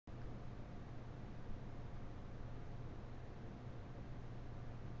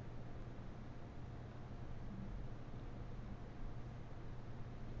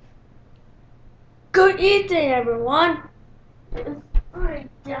Good evening, everyone. It's I,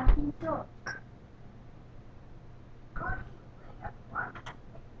 Daffy Duck.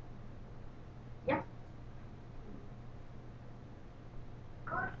 Yep.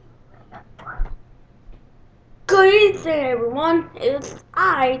 Good evening, everyone. It's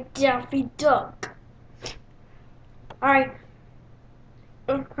I, Daffy Duck. Alright.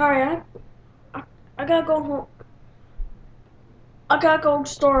 Alright, I gotta go home. I gotta go to the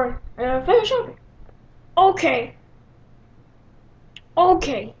store and finish shopping. Okay.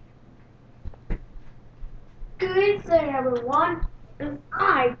 Okay. Good evening, everyone. It's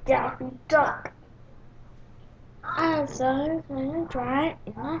I, Daffy Duck. I decided to try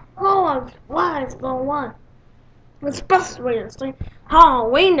in a whole wise the one. Especially this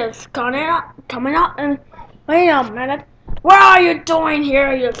Halloween is coming up, and wait a minute. What are you doing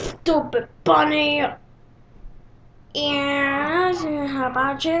here, you stupid bunny? And how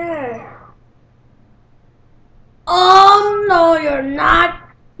about you? Oh no, you're not.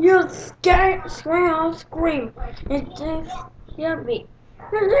 You scream. It just hear me.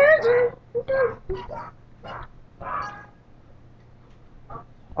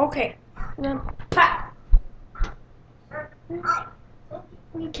 Okay. Then pat.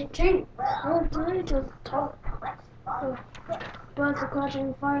 We can change. Oh, do just talk. But the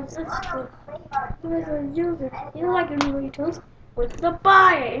question finds this. Here's a user. You like your movie tools with the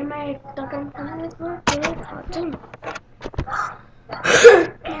buyer. You may duck and find for a cartoon.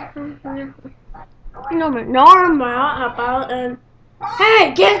 No, but normal about and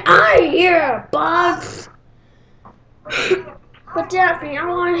hey, get out of here, bugs! But Daffy, I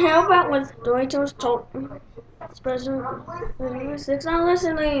want to help out with Doritos Talk. Special 6 on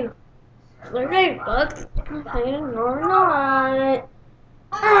listening. Okay, bugs. Okay, no.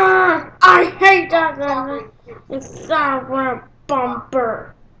 I hate that. It's sound for a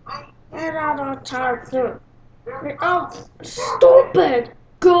bumper. And I don't talk to. Oh, stupid.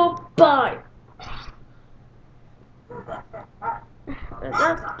 Goodbye.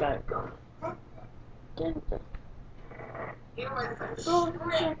 That's gotta go.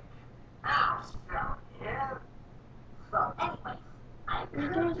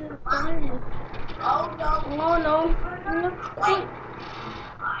 Oh no.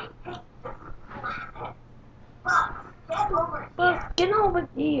 But get over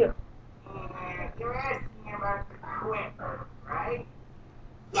here. You're asking about the Quimper, right?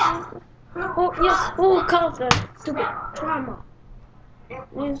 Yes. Oh yes. Oh, cause that stupid drama.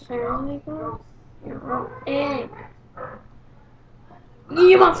 This family goes. Hey.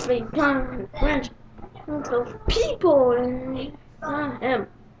 You must be kind of French. Those people and not him.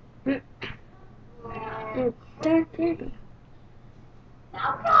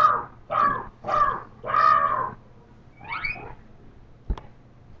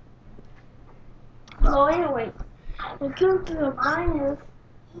 So anyway, we come to the finals.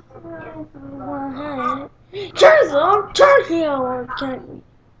 Turn here, or can't we?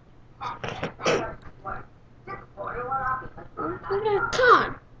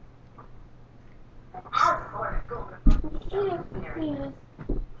 Time.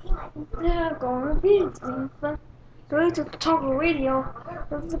 They're gonna be going to talk radio.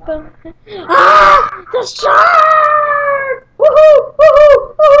 Ah! The shark! Woohoo!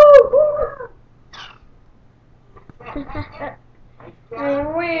 Woohoo! Woohoo!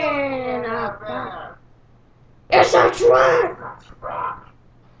 And win up. It's a trap!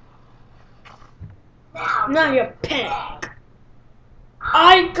 Now you panic.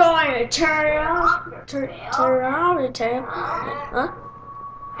 I'm going to turn around and tell you. Huh?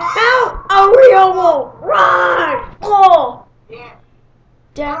 Now a real wolf! Run! Oh!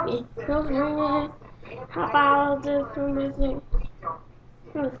 Daffy, how about this thing?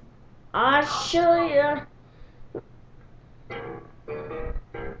 I'll show you.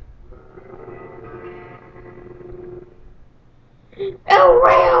 A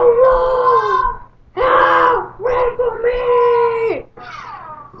real wolf! Help! Wait for me!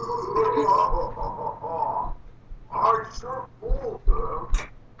 I sure fooled them.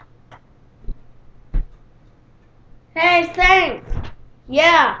 Hey, thanks.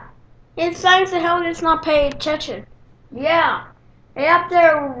 Yeah. It's thanks to hell it's not paying attention. Yeah. Hey up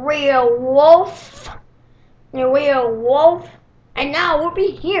there, real wolf. The real wolf. And now we'll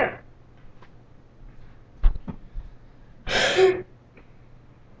be here.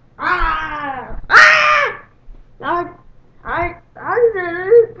 Ah! Ah! I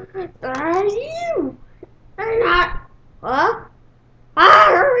you. I'm not. Huh? Ah!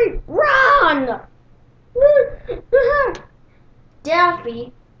 Hurry! Run!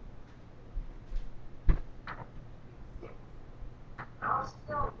 Daffy. I'll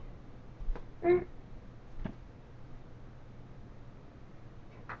show you.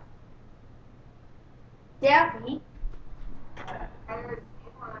 Daffy.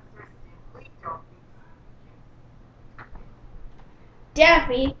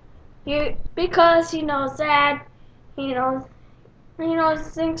 Daffy, because he knows that, he knows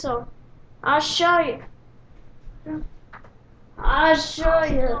things, so I'll show you. I'll show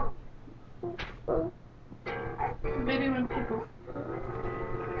you. Maybe when people.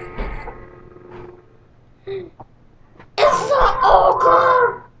 It's the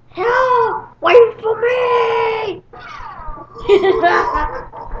ogre! Help! Wait for me!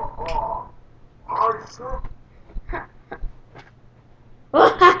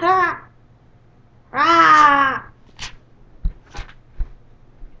 Ah!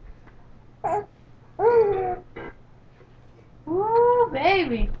 Ooh,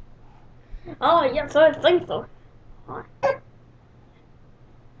 baby. Oh, yes, I think so.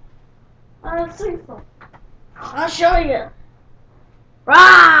 I think so. I'll show you.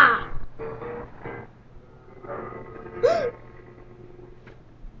 Rah!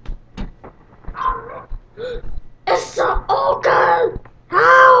 It's the ogre!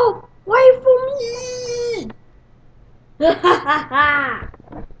 Help! Wait for me!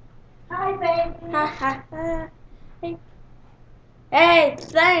 Hi, baby. Hey. Hey,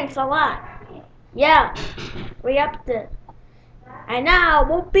 thanks a lot. Yeah, we upped it. And now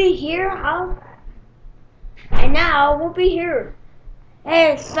we'll be here, huh? And now we'll be here.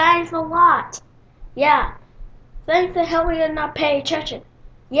 Hey, thanks a lot. Yeah, thanks for helping and not pay attention.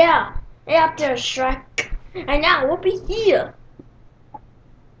 Yeah, up there, Shrek. And now we'll be here.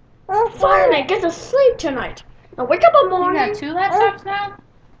 Finally, get to sleep tonight. Now wake up in the You morning. got 2 laptops now?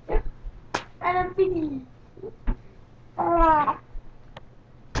 And I'm thinking. I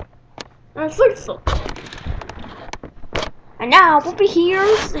think so. And now we'll be here.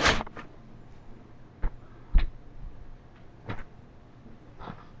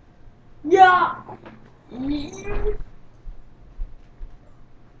 Yeah. And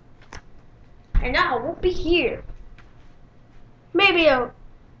now we'll be here. Maybe the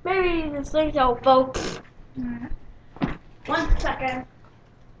things will folks. Mm-hmm. 1 second.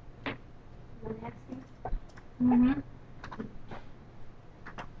 Mm-hmm.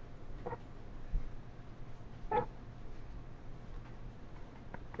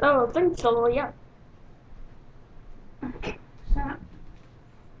 Oh, I think so, yeah. Stop.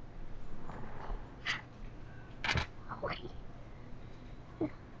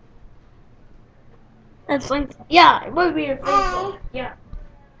 That's like, yeah, it would be a thing so, yeah.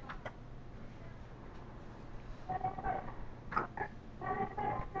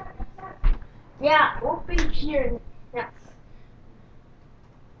 Yeah, we'll be here next.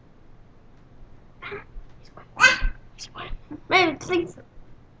 Maybe think so.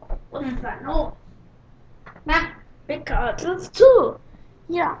 What's that? No. Nah, because it's 2.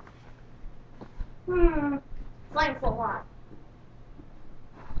 Yeah. Thanks a lot.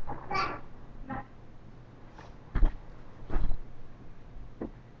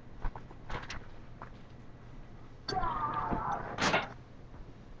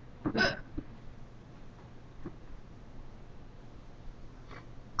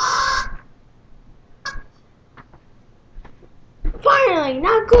 Finally,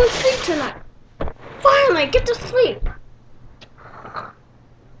 now go to sleep tonight. Finally, get to sleep.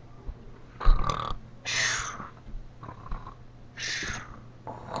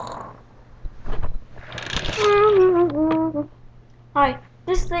 Hi,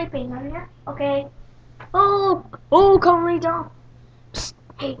 just sleeping, are you? Okay. Come lay down. Psst,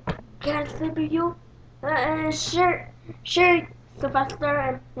 hey, can I sleep with you? Sure,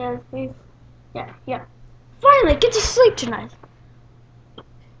 Sylvester, and yeah. Finally, get to sleep tonight.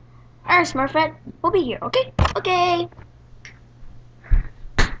 Alright, Smurfette, we'll be here, okay? Okay.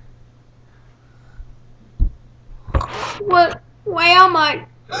 What? Where am I?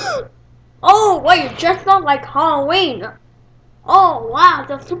 Oh, wait, you dressed up like Halloween. Oh, wow,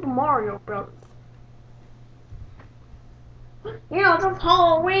 that's Super Mario Bros. You know, that's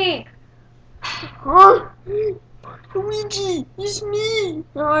Halloween. Huh? Luigi, it's me.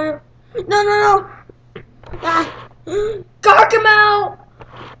 No. Ah, Gargamel.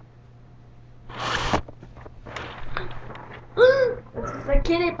 This is a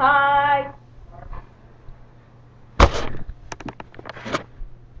kitty pie.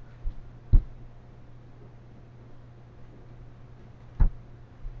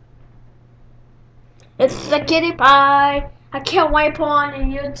 It's the kitty pie. I can't wait for on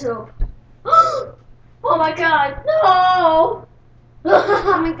YouTube. Oh my god, no!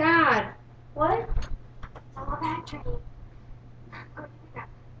 Oh my god. What? All battery.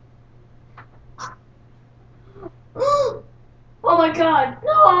 Oh my god,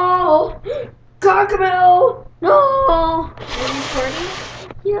 no! Gargamel! No! Are you recording?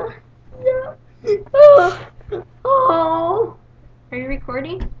 Yeah. Yeah. Oh. Oh. Are you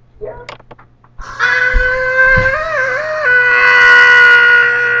recording? Yeah.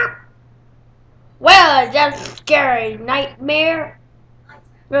 Well, that's a scary nightmare.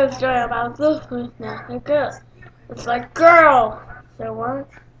 Let's talk about this one now. Good. It's like girl. So what?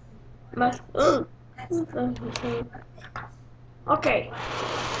 Must. Okay.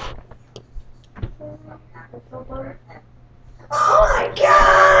 Oh my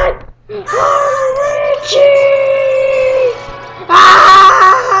God! Oh, Richie!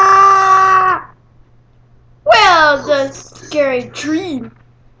 Ah! Well, the scary dream.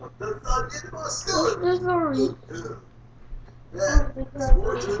 Sorry.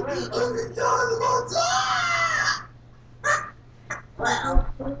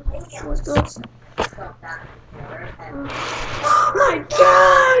 What's this? Oh my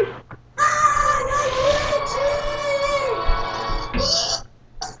God!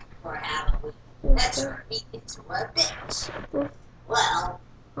 That's her beat into a bitch. Well,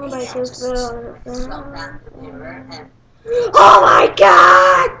 Oh my they just God! fell down the river and Oh my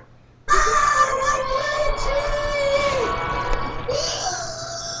God!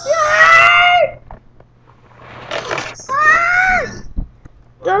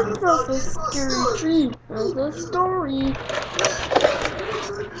 That's not a scary dream. That's a story.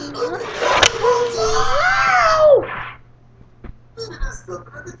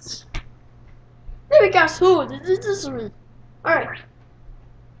 There we go. So this is me. All right.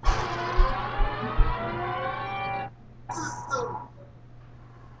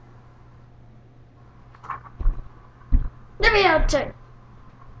 Let me out check.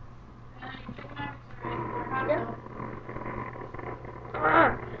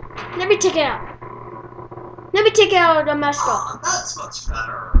 Let me take it out. Let me take it out of the mascot. that's much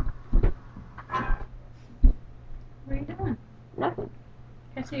better. What are you doing? Nothing.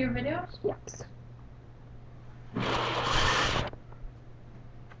 Can I see your videos? Yes.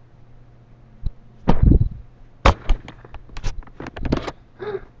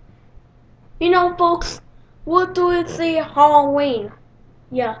 You know, folks, we'll do it the Halloween.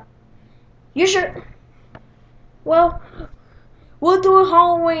 Yeah. You should. Well, we'll do it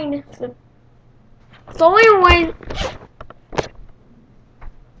Halloween. So anyway,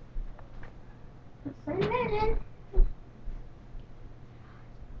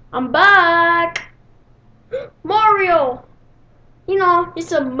 I'm back. Mario. You know,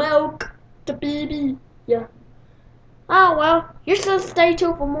 it's a milk the baby. Yeah. Oh well, you should stay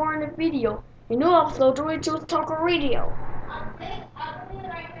tuned for more in the video. You know, also do it to talk radio.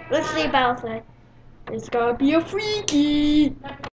 Let's see about that. It's gonna be a freaky.